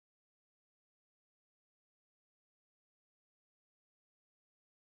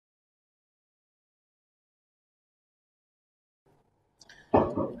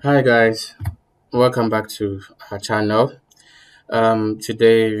Hi guys, welcome back to our channel.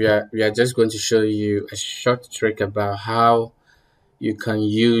 Today we are just going to show you a short trick about how you can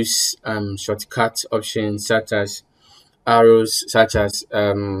use shortcut options such as arrows, such as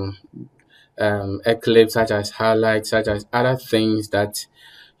eclipse, such as highlight, such as other things that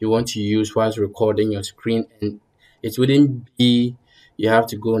you want to use whilst recording your screen, and it wouldn't be you have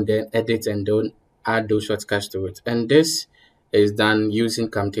to go and then edit and don't add those shortcuts to it. And this is done using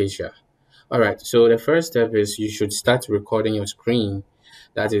Camtasia. All right, so the first step is you should start recording your screen.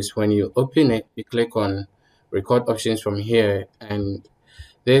 That is, when you open it, you click on record options from here, and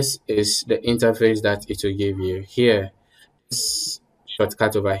this is the interface that it will give you. Here, this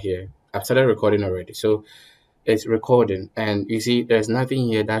shortcut over here. I've started recording already, so it's recording, and you see there's nothing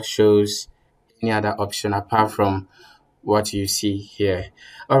here that shows any other option apart from what you see here.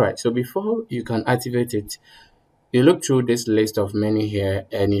 All right, so before you can activate it, you look through this list of menu here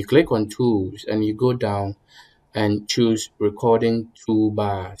and you click on tools and you go down and choose recording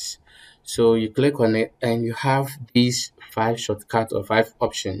toolbars. So you click on it and you have these five shortcuts or five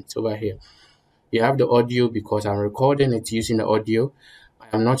options over here. You have the audio because I'm recording it using the audio.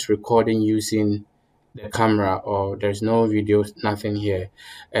 I'm not recording using the camera, or there's no video, nothing here.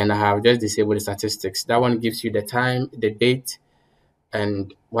 And I have just disabled the statistics. That one gives you the time, the date,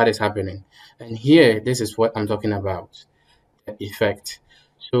 and what is happening. And here, this is what I'm talking about, the effect.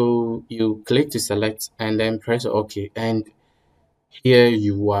 So you click to select and then press OK, and here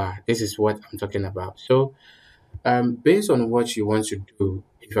you are. This is what I'm talking about. So based on what you want to do,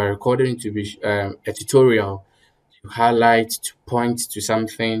 if you're recording to be a tutorial, to highlight, to point to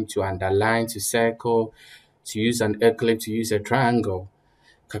something, to underline, to circle, to use an eclipse, to use a triangle,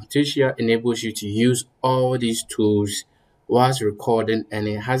 Camtasia enables you to use all these tools whilst recording, and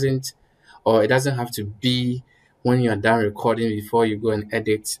it doesn't have to be when you're done recording before you go and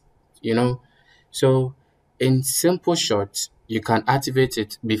edit, you know. So, in simple short, you can activate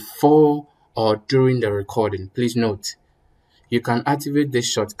it before or during the recording. Please note, you can activate this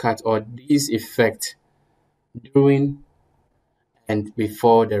shortcut or this effect during and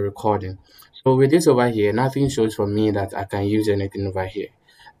before the recording. So with this over here, nothing shows for me that I can use anything over here.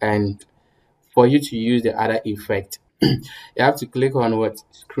 And for you to use the other effect, you have to click on what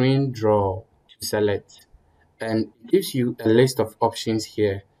screen draw to select, and it gives you a list of options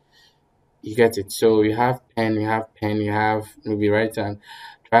here. You get it? So you have pen, you have maybe rectangle,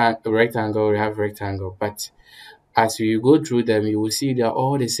 you have rectangle. But as you go through them, you will see they're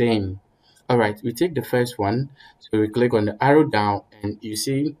all the same. All right, we take the first one. So we click on the arrow down, and you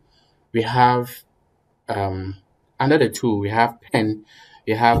see we have um under the tool we have pen,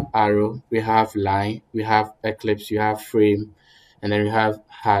 we have arrow, we have line, we have eclipse, you have frame, and then we have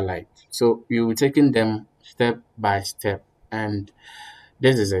highlight. So you will taking them step by step, and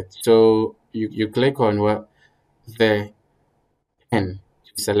this is it. So you click on what the pen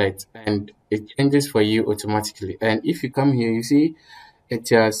to select, and it changes for you automatically. And if you come here, you see it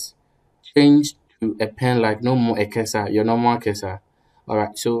just changed to a pen, like no more a cursor, your normal cursor. All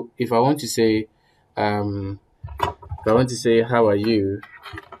right, so if I want to say how are you,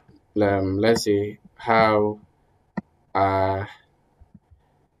 let's say how are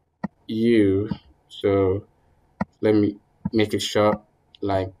you. So let me make it short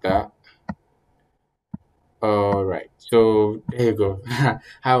like that. All right, so there you go.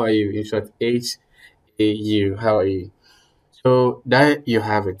 How are you, in short, HAU, how are you. So that you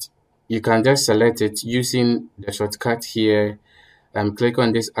have it. You can just select it using the shortcut here. Click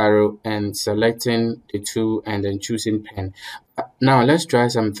on this arrow and selecting the tool and then choosing pen. Now let's try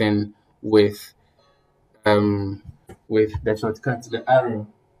something um with the shortcut, the arrow.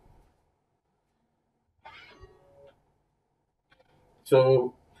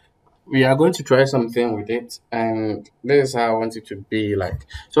 So we are going to try something with it, and this is how I want it to be like.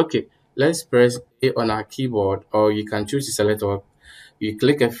 So okay, let's press A on our keyboard, or you can choose to select, or you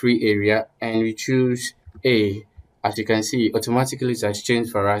click a free area and we choose A. As you can see, automatically it has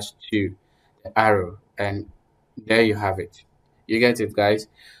changed for us to the arrow, and there you have it. You get it, guys?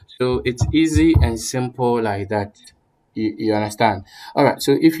 So it's easy and simple like that. You understand? All right,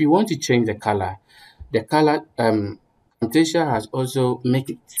 so if you want to change the color Camtasia has also make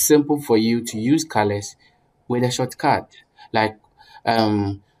it simple for you to use colors with a shortcut, like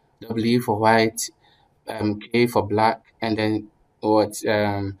um W for white, K for black, and then what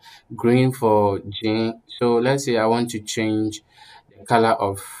green for green. So let's say I want to change the color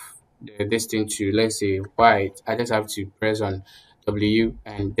of this thing to, let's say, white. I just have to press on W,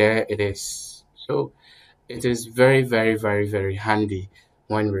 and there it is. So it is very, very, very, very handy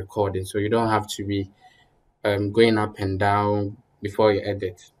when recording. So you don't have to be going up and down, before you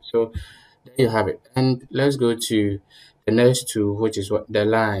edit. So there you have it. And let's go to the next tool, which is what the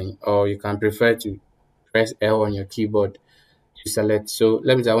line, or you can prefer to press L on your keyboard to select. So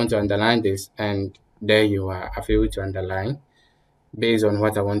let me say I want to underline this, and there you are. I've able to underline based on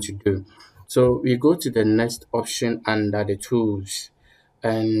what I want to do. So we go to the next option under the tools,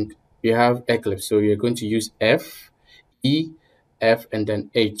 and we have Eclipse. So you're going to use F, E, F, and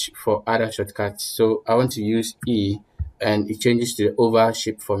then H for other shortcuts. So I want to use E, and it changes to the oval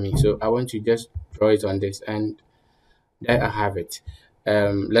shape for me. So I want to just draw it on this, and there I have it.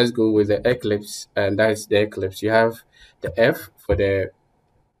 Let's go with the Eclipse, and that's the Eclipse. You have the F for the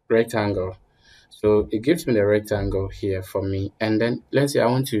rectangle. So it gives me the rectangle here for me. And then let's say I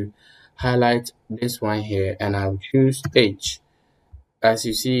want to highlight this one here, and I'll choose H. As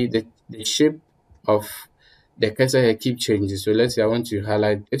you see, the shape of the cursor here keep changing. So let's say I want to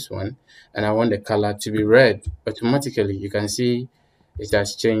highlight this one, and I want the color to be red. Automatically, you can see it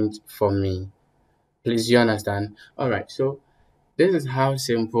has changed for me. Please, you understand? All right. So this is how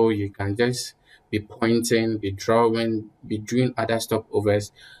simple you can just be pointing, be drawing, be doing other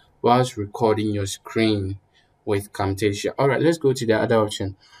stopovers whilst recording your screen with Camtasia. All right, let's go to the other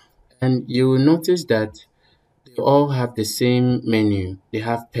option. And you will notice that they all have the same menu. They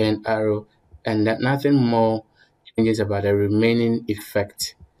have pen, arrow, and that nothing more changes about the remaining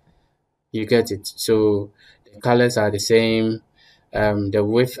effect. You get it? So the colors are the same, the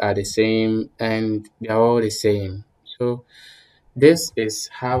width are the same, and they're all the same. So this is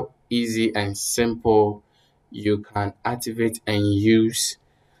how easy and simple you can activate and use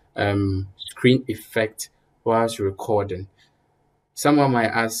screen effect whilst recording. Someone might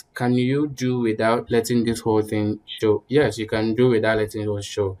ask, can you do without letting this whole thing show? Yes, you can do without letting it all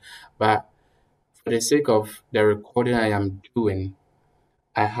show. But for the sake of the recording I am doing,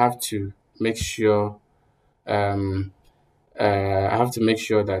 I have to make sure um, I have to make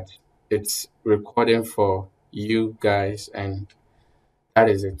sure that it's recording for you guys, and that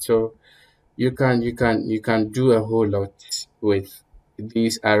is it. So you can do a whole lot with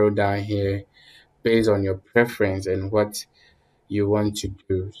this arrow down here based on your preference and what you want to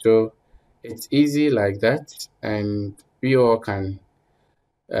do. So it's easy like that, and we all can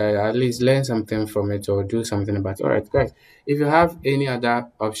at least learn something from it or do something about it. All right, guys, if you have any other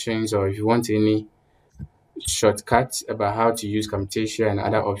options, or if you want any shortcuts about how to use Camtasia and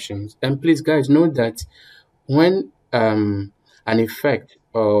other options, then please, guys, know that when an effect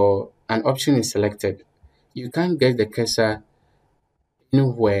or an option is selected, you can't get the cursor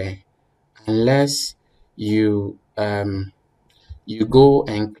anywhere unless you go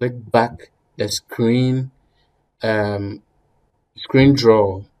and click back the screen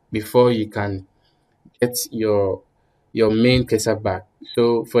draw before you can get your main cursor back.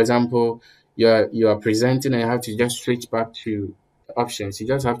 So for example, you are presenting and you have to just switch back to the options. You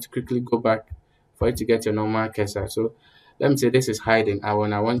just have to quickly go back for it to get your normal cursor. So let me say this is hiding. I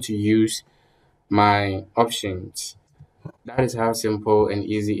want to use my options. That is how simple and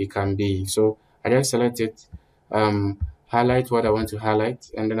easy it can be. So I just select it, highlight what I want to highlight,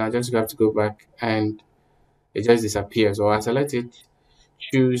 and then I just have to go back, and it just disappears. Or I select it,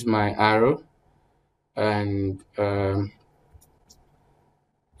 choose my arrow, and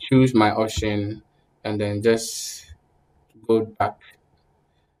choose my option, and then just go back,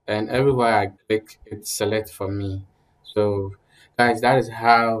 and everywhere I click it select for me. So guys, that is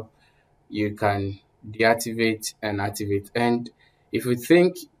how you can deactivate and activate. And if you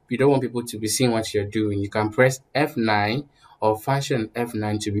think you don't want people to be seeing what you're doing, you can press F9 or function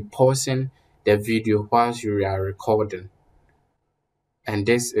F9 to be pausing the video whilst you are recording. And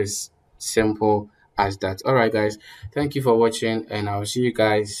this is simple as that. All right, guys, thank you for watching, and I'll see you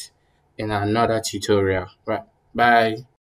guys in another tutorial. Right, bye.